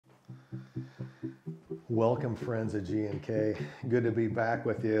Welcome friends of G&K. Good to be back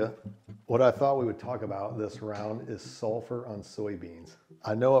with you. What I thought we would talk about this round is sulfur on soybeans.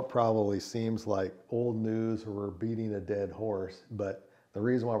 I know it probably seems like old news or we're beating a dead horse, but the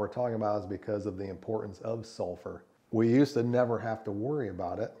reason why we're talking about it is because of the importance of sulfur. We used to never have to worry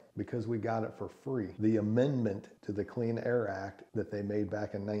about it because we got it for free. The amendment to the Clean Air Act that they made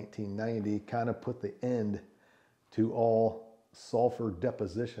back in 1990 kind of put the end to all sulfur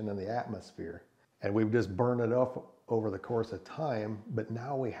deposition in the atmosphere. And we've just burned it up over the course of time, but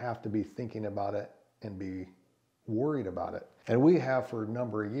now we have to be thinking about it and be worried about it. And we have for a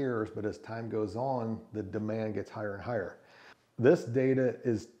number of years, but as time goes on, the demand gets higher and higher. This data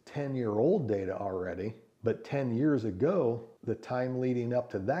is 10-year-old data already, but 10 years ago, the time leading up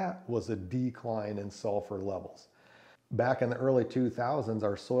to that was a decline in sulfur levels. Back in the early 2000s,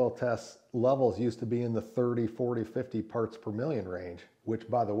 our soil test levels used to be in the 30, 40, 50 parts per million range, which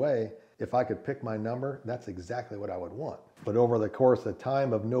by the way, if I could pick my number, that's exactly what I would want. But over the course of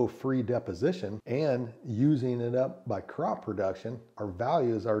time of no free deposition and using it up by crop production, our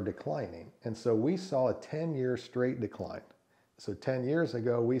values are declining. And so we saw a 10-year straight decline. So 10 years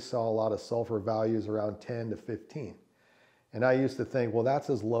ago, we saw a lot of sulfur values around 10 to 15. And I used to think, well,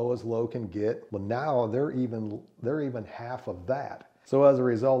 that's as low can get. Well, now they're even half of that. So as a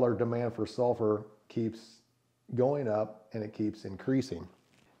result, our demand for sulfur keeps going up and it keeps increasing.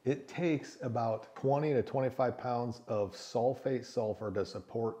 It takes about 20 to 25 pounds of sulfate sulfur to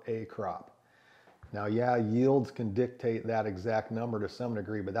support a crop. Now, yeah, yields can dictate that exact number to some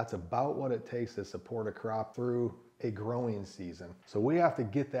degree, but that's about what it takes to support a crop through a growing season. So we have to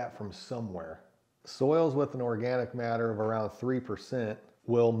get that from somewhere. Soils with an organic matter of around 3%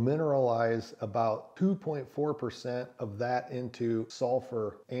 will mineralize about 2.4% of that into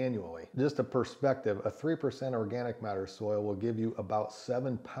sulfur annually. Just a perspective, a 3% organic matter soil will give you about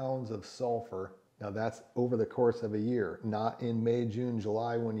 7 pounds of sulfur. Now that's over the course of a year, not in May, June,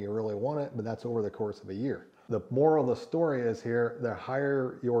 July when you really want it, but that's over the course of a year. The moral of the story is here, the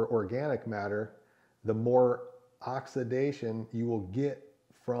higher your organic matter, the more oxidation you will get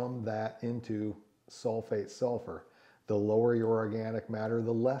from that into sulfate sulfur. The lower your organic matter,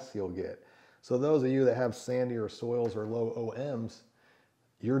 the less you'll get. So those of you that have sandier soils or low OMs,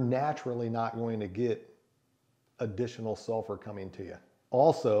 you're naturally not going to get additional sulfur coming to you.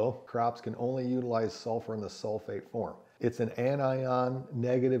 Also, crops can only utilize sulfur in the sulfate form. It's an anion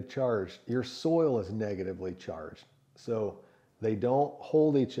negative charge. Your soil is negatively charged. So they don't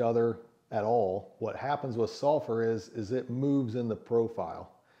hold each other at all. What happens with sulfur is it moves in the profile.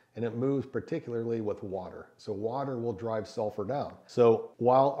 And it moves particularly with water. So water will drive sulfur down. So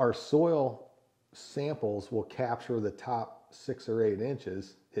while our soil samples will capture the top 6 or 8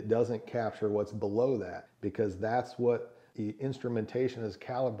 inches, it doesn't capture what's below that because that's what the instrumentation is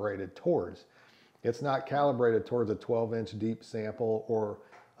calibrated towards. It's not calibrated towards a 12-inch deep sample or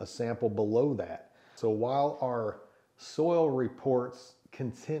a sample below that. So while our soil reports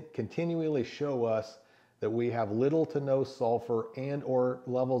continually show us that we have little to no sulfur and or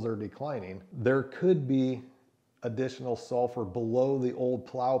levels are declining, there could be additional sulfur below the old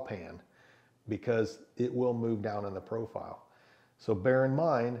plow pan because it will move down in the profile. So bear in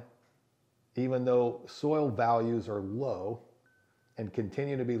mind, even though soil values are low and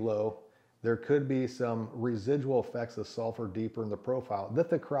continue to be low, there could be some residual effects of sulfur deeper in the profile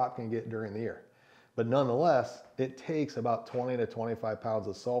that the crop can get during the year. But nonetheless, it takes about 20 to 25 pounds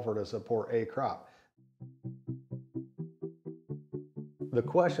of sulfur to support a crop. The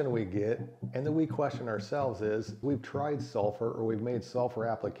question we get, and that we question ourselves is, we've tried sulfur or we've made sulfur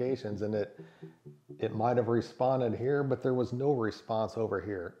applications and it might have responded here, but there was no response over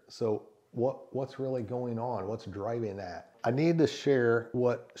here. So what's really going on? What's driving that? I need to share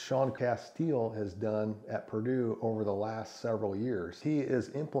what Sean Castile has done at Purdue over the last several years. He has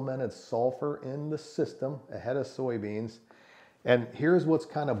implemented sulfur in the system ahead of soybeans. And here's what's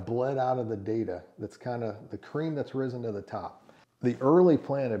kind of bled out of the data. That's kind of the cream that's risen to the top. The early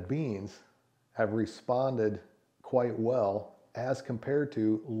planted beans have responded quite well as compared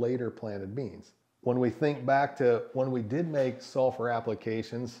to later planted beans. When we think back to when we did make sulfur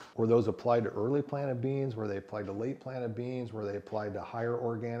applications, were those applied to early planted beans? Were they applied to late planted beans? Were they applied to higher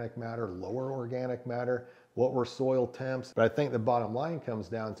organic matter, lower organic matter? What were soil temps? But I think the bottom line comes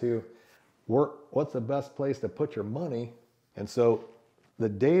down to what's the best place to put your money? And so the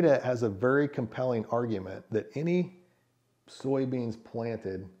data has a very compelling argument that any soybeans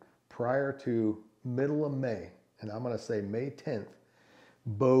planted prior to middle of May, and I'm going to say May 10th,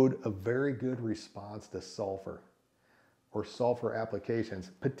 bode a very good response to sulfur or sulfur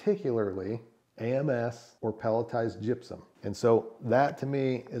applications, particularly AMS or pelletized gypsum. And so that to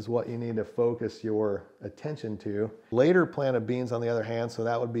me is what you need to focus your attention to. Later planted beans on the other hand, so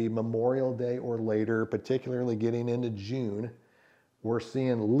that would be Memorial Day or later, particularly getting into June, we're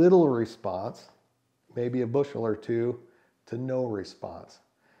seeing little response, maybe a bushel or two to no response.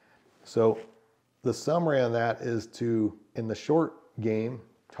 So the summary on that is to, in the short game,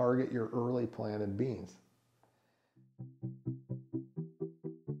 target your early planted beans.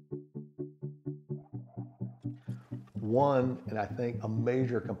 One, and I think a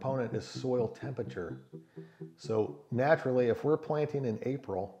major component, is soil temperature. So naturally, if we're planting in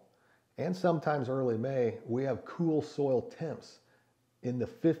April and sometimes early May, we have cool soil temps in the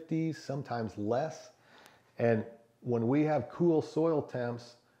 50s, sometimes less. And when we have cool soil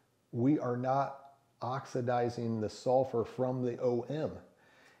temps, we are not oxidizing the sulfur from the OM.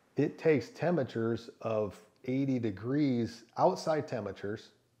 It takes temperatures of 80 degrees, outside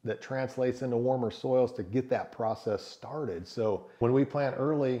temperatures, that translates into warmer soils to get that process started. So when we plant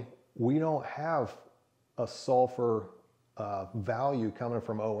early, we don't have a sulfur value coming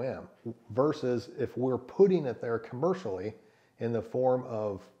from OM, versus if we're putting it there commercially in the form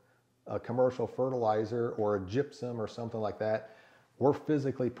of a commercial fertilizer or a gypsum or something like that, we're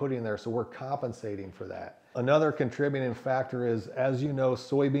physically putting there, so we're compensating for that. Another contributing factor is, as you know,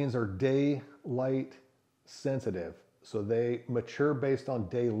 soybeans are daylight sensitive. So they mature based on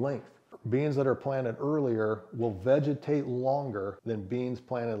day length. Beans that are planted earlier will vegetate longer than beans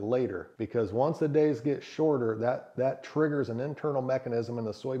planted later, because once the days get shorter, that triggers an internal mechanism in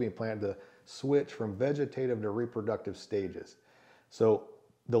the soybean plant to switch from vegetative to reproductive stages. So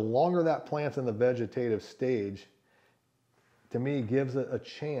the longer that plant's in the vegetative stage, to me, gives it a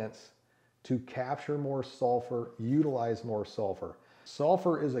chance to capture more sulfur, utilize more sulfur.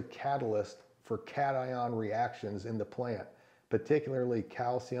 Sulfur is a catalyst for cation reactions in the plant, particularly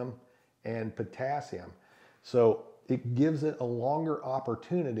calcium and potassium. So it gives it a longer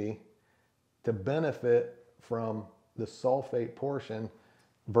opportunity to benefit from the sulfate portion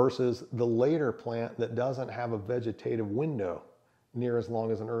versus the later plant that doesn't have a vegetative window near as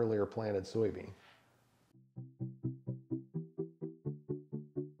long as an earlier planted soybean.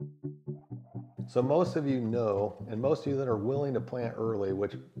 So most of you know, and most of you that are willing to plant early,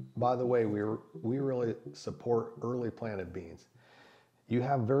 which by the way, we really support early planted beans. You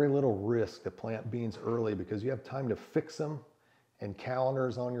have very little risk to plant beans early because you have time to fix them, and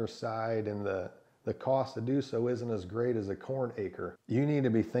calendars on your side, and the cost to do so isn't as great as a corn acre. You need to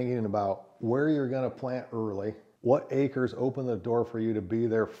be thinking about where you're going to plant early, what acres open the door for you to be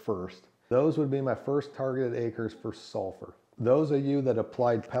there first. Those would be my first targeted acres for sulfur. Those of you that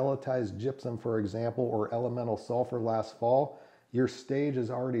applied pelletized gypsum, for example, or elemental sulfur last fall, your stage is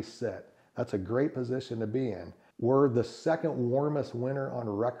already set. That's a great position to be in. We're the second warmest winter on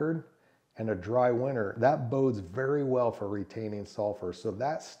record and a dry winter. That bodes very well for retaining sulfur. So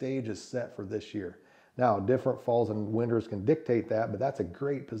that stage is set for this year. Now, different falls and winters can dictate that, but that's a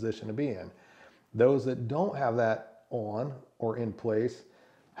great position to be in. Those that don't have that on or in place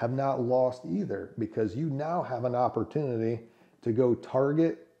have not lost either, because you now have an opportunity to go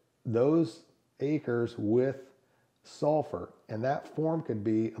target those acres with sulfur. And that form could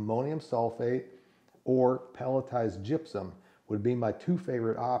be ammonium sulfate or pelletized gypsum would be my two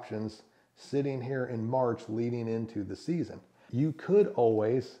favorite options sitting here in March leading into the season. You could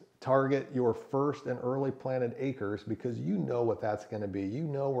always target your first and early planted acres because you know what that's going to be. You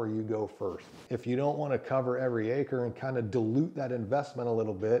know where you go first. If you don't want to cover every acre and kind of dilute that investment a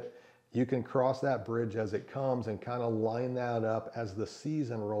little bit, you can cross that bridge as it comes and kind of line that up as the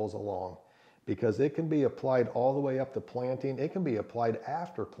season rolls along, because it can be applied all the way up to planting. It can be applied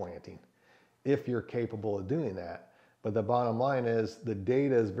after planting if you're capable of doing that. But the bottom line is the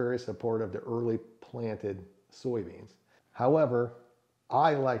data is very supportive to early planted soybeans. However,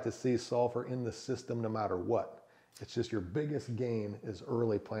 I like to see sulfur in the system no matter what. It's just your biggest gain is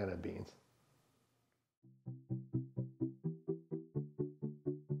early planted beans.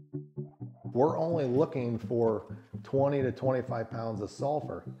 We're only looking for 20 to 25 pounds of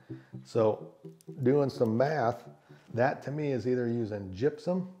sulfur. So doing some math, that to me is either using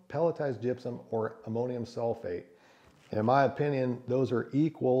gypsum, pelletized gypsum, or ammonium sulfate. In my opinion, those are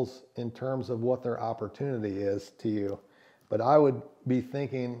equals in terms of what their opportunity is to you. But I would be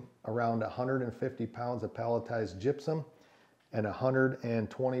thinking around 150 pounds of pelletized gypsum and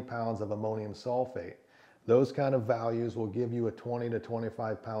 120 pounds of ammonium sulfate. Those kind of values will give you a 20 to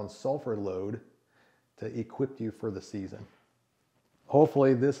 25 pound sulfur load to equip you for the season.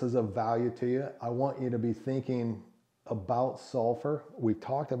 Hopefully this is of value to you. I want you to be thinking about sulfur. We've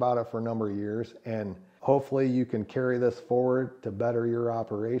talked about it for a number of years, and Hopefully you can carry this forward to better your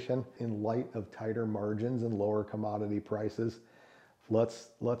operation in light of tighter margins and lower commodity prices.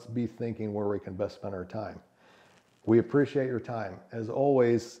 Let's be thinking where we can best spend our time. We appreciate your time. As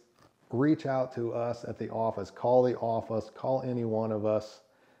always, reach out to us at the office. Call the office. Call any one of us.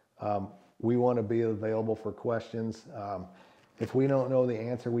 We want to be available for questions. If we don't know the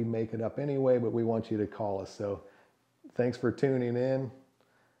answer, we make it up anyway, but we want you to call us. So thanks for tuning in.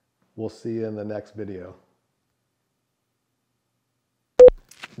 We'll see you in the next video.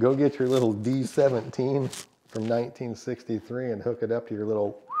 Go get your little D17 from 1963 and hook it up to your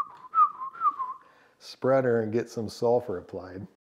little spreader and get some sulfur applied.